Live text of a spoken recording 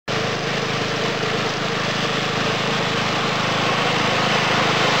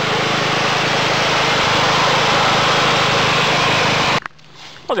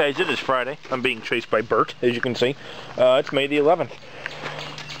Well guys, it is Friday. I'm being chased by Bert, as you can see. It's May the 11th.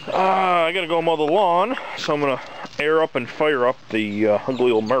 I gotta go mow the lawn, so I'm gonna air up and fire up the ugly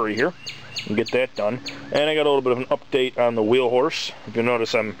old Murray here and get that done. And I got a little bit of an update on the wheel horse. If you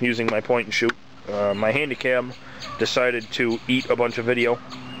notice, I'm using my point and shoot. My handicam decided to eat a bunch of video.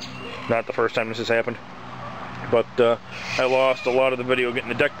 Not the first time this has happened. But I lost a lot of the video getting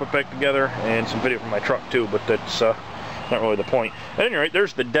the deck put back together and some video from my truck too, but that's not really the point. At any rate,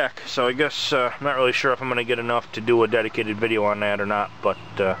 there's the deck, so I guess I'm not really sure if I'm going to get enough to do a dedicated video on that or not, but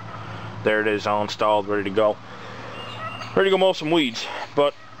there it is, all installed, ready to go. Ready to go mow some weeds,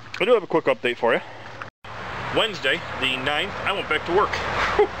 but I do have a quick update for you. Wednesday, the 9th, I went back to work.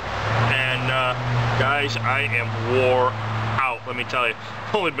 And guys, I am wore out, let me tell you.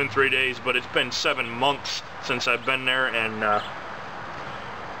 It's only been 3 days, but it's been 7 months since I've been there, and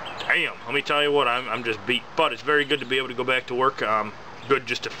damn, let me tell you what, I'm just beat. But it's very good to be able to go back to work. Good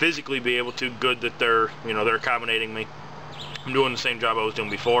just to physically be able to. Good that they're accommodating me. I'm doing the same job I was doing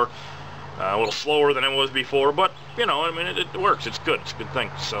before. A little slower than I was before, but you know, I mean, it works. It's good. It's a good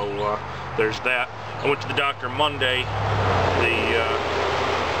thing. So there's that. I went to the doctor Monday,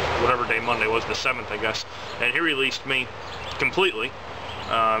 whatever day Monday was, the 7th, I guess, and he released me completely.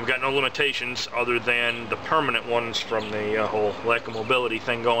 I've got no limitations other than the permanent ones from the whole lack of mobility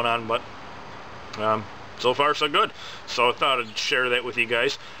thing going on, but so far so good. So I thought I'd share that with you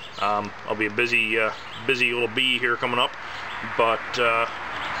guys. I'll be a busy little bee here coming up, but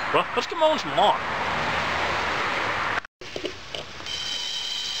well, let's get mowing some lawn.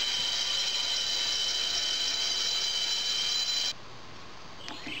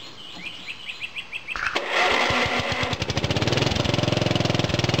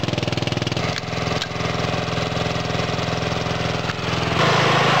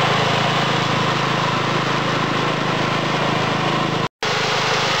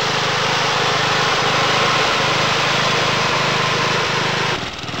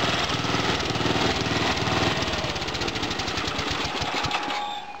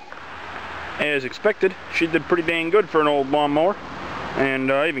 As expected, she did pretty dang good for an old lawnmower,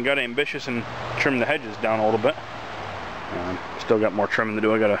 and I even got ambitious and trimmed the hedges down a little bit. Still got more trimming to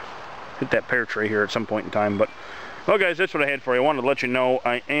do. I gotta hit that pear tree here at some point in time, but well guys, that's what I had for you. I wanted to let you know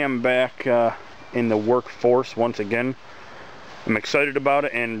I am back in the workforce once again. I'm excited about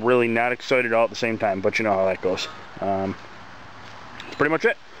it and really not excited all at the same time, but you know how that goes. That's pretty much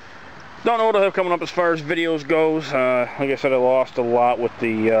it. Don't know what I have coming up as far as videos goes. Like I said, I lost a lot with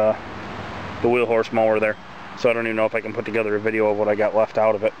the wheel horse mower there, so I don't even know if I can put together a video of what I got left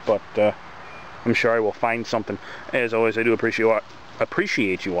out of it, but I'm sure I will find something. As always, I do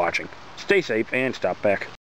appreciate you watching. Stay safe and stop back.